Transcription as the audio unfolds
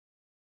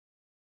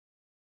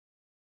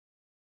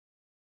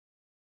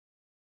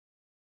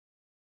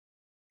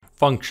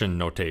Function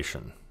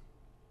notation.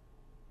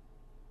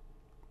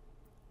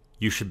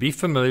 You should be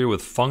familiar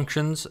with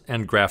functions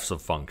and graphs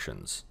of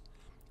functions.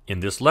 In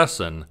this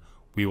lesson,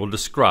 we will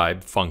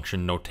describe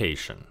function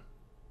notation.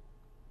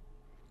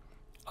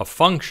 A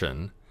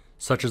function,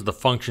 such as the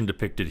function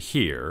depicted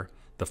here,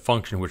 the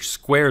function which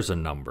squares a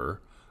number,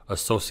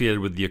 associated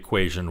with the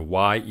equation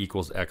y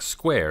equals x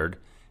squared,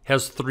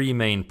 has three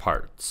main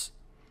parts.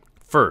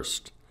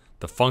 First,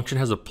 the function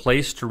has a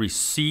place to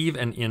receive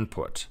an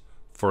input,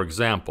 for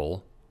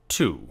example,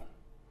 2.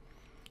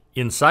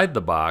 Inside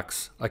the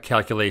box, a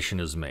calculation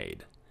is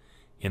made.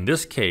 In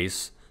this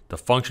case, the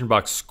function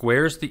box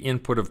squares the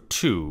input of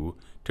 2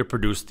 to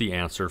produce the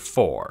answer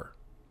 4.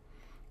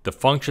 The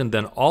function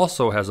then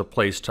also has a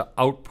place to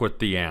output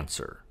the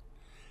answer.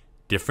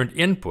 Different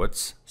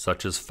inputs,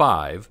 such as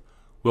 5,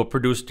 will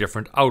produce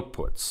different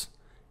outputs.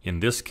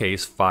 In this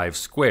case, 5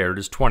 squared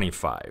is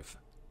 25.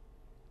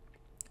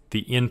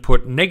 The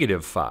input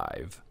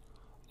 -5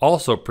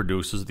 also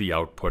produces the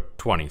output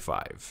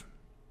 25.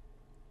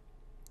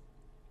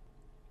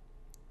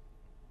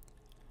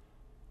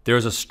 There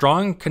is a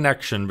strong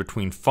connection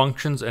between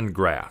functions and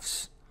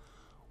graphs.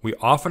 We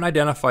often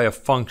identify a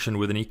function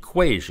with an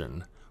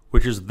equation,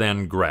 which is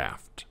then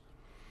graphed.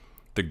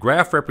 The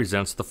graph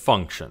represents the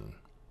function.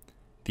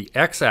 The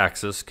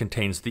x-axis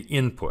contains the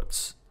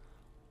inputs.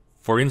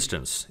 For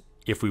instance,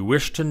 if we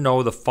wish to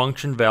know the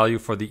function value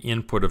for the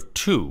input of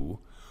 2,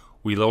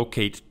 we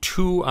locate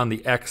 2 on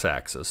the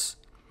x-axis,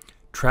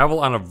 travel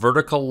on a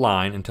vertical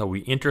line until we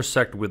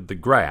intersect with the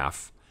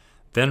graph,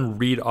 then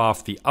read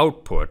off the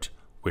output,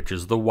 which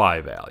is the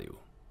y value.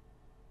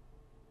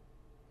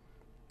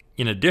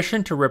 In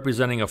addition to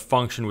representing a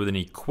function with an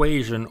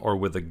equation or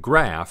with a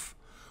graph,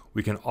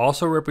 we can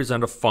also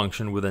represent a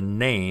function with a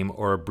name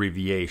or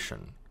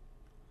abbreviation.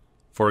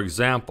 For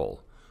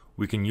example,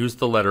 we can use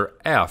the letter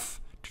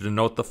f to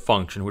denote the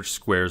function which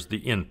squares the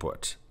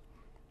input.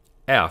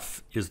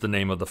 F is the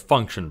name of the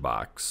function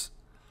box.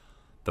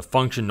 The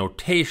function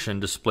notation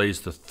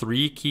displays the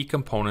three key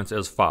components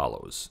as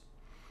follows.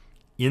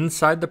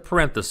 Inside the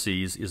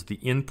parentheses is the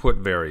input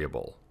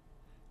variable.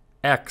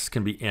 X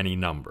can be any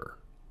number.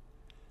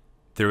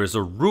 There is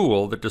a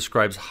rule that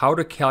describes how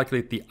to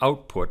calculate the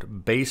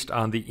output based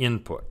on the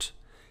input.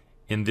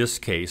 In this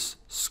case,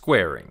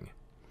 squaring.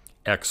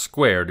 X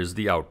squared is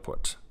the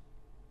output.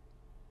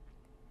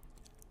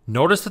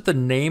 Notice that the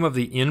name of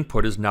the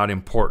input is not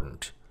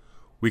important.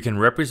 We can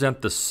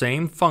represent the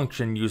same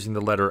function using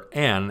the letter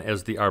n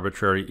as the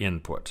arbitrary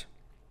input.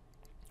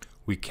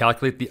 We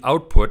calculate the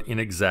output in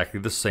exactly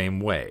the same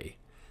way.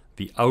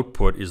 The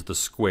output is the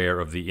square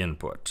of the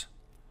input.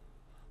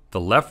 The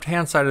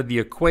left-hand side of the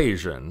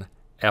equation,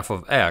 f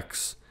of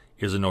x,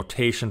 is a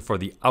notation for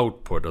the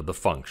output of the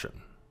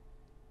function.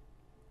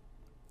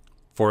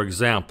 For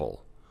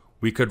example,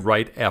 we could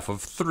write f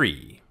of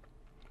 3.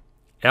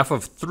 F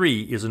of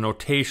 3 is a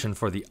notation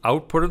for the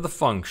output of the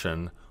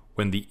function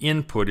when the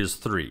input is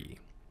 3.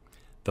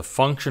 The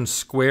function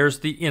squares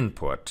the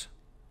input,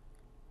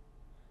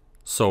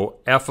 so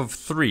f of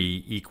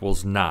 3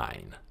 equals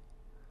 9.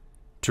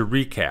 To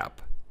recap,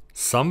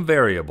 some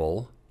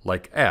variable,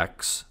 like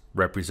x,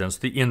 represents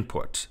the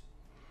input.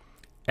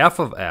 F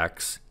of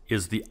x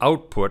is the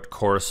output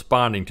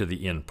corresponding to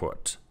the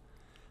input.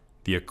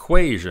 The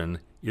equation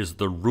is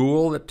the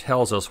rule that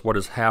tells us what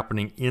is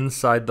happening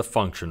inside the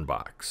function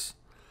box.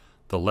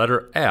 The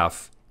letter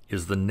f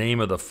is the name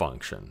of the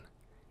function.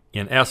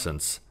 In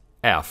essence,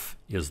 f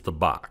is the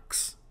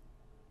box.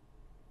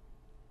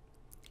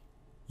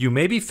 You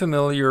may be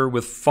familiar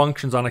with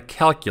functions on a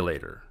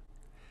calculator.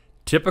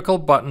 Typical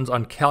buttons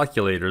on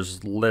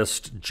calculators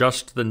list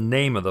just the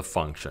name of the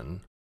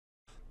function,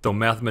 though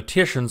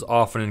mathematicians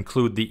often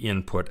include the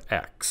input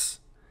x.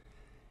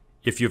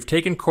 If you've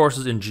taken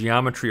courses in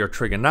geometry or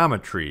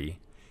trigonometry,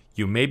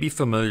 you may be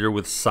familiar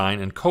with sine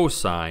and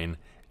cosine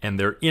and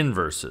their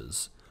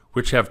inverses,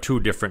 which have two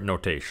different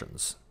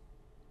notations.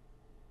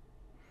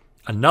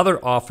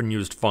 Another often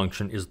used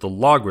function is the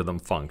logarithm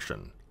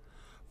function.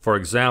 For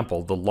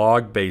example, the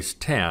log base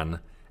 10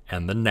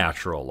 and the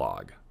natural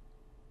log.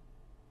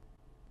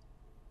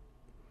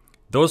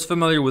 Those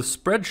familiar with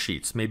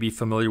spreadsheets may be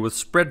familiar with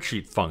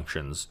spreadsheet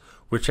functions,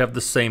 which have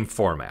the same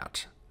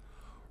format.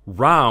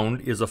 Round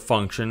is a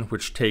function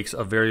which takes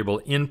a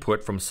variable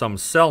input from some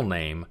cell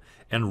name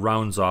and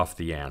rounds off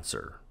the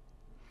answer.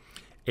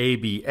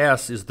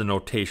 ABS is the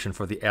notation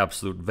for the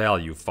absolute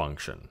value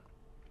function.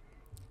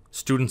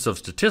 Students of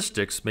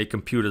statistics may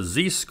compute a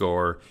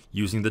z-score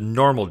using the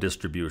normal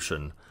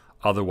distribution,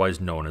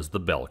 otherwise known as the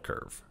bell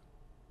curve.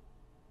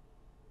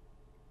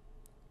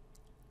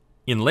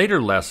 In later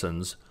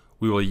lessons,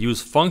 we will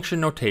use function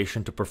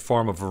notation to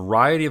perform a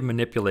variety of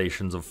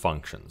manipulations of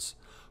functions.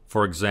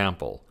 For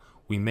example,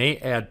 we may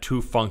add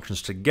two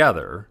functions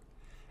together,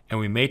 and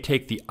we may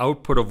take the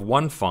output of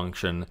one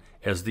function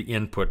as the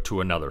input to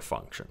another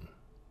function.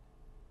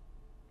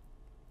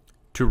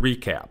 To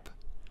recap,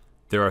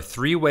 there are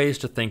three ways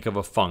to think of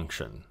a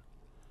function.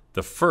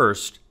 The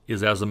first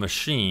is as a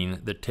machine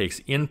that takes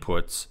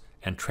inputs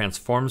and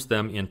transforms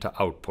them into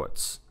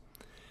outputs.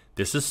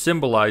 This is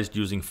symbolized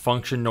using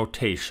function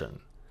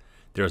notation.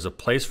 There is a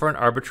place for an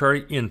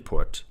arbitrary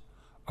input,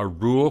 a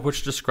rule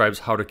which describes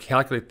how to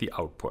calculate the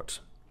output.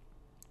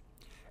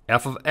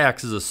 F of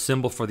x is a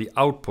symbol for the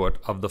output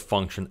of the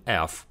function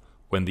f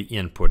when the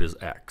input is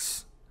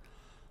x.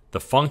 The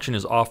function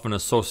is often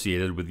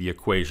associated with the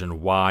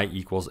equation y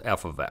equals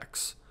f of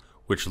x,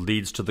 which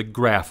leads to the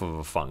graph of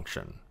a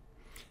function.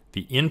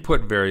 The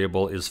input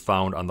variable is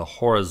found on the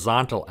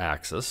horizontal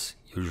axis,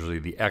 usually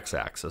the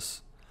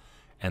x-axis,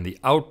 and the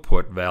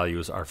output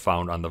values are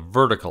found on the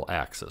vertical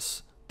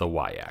axis, the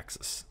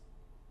y-axis.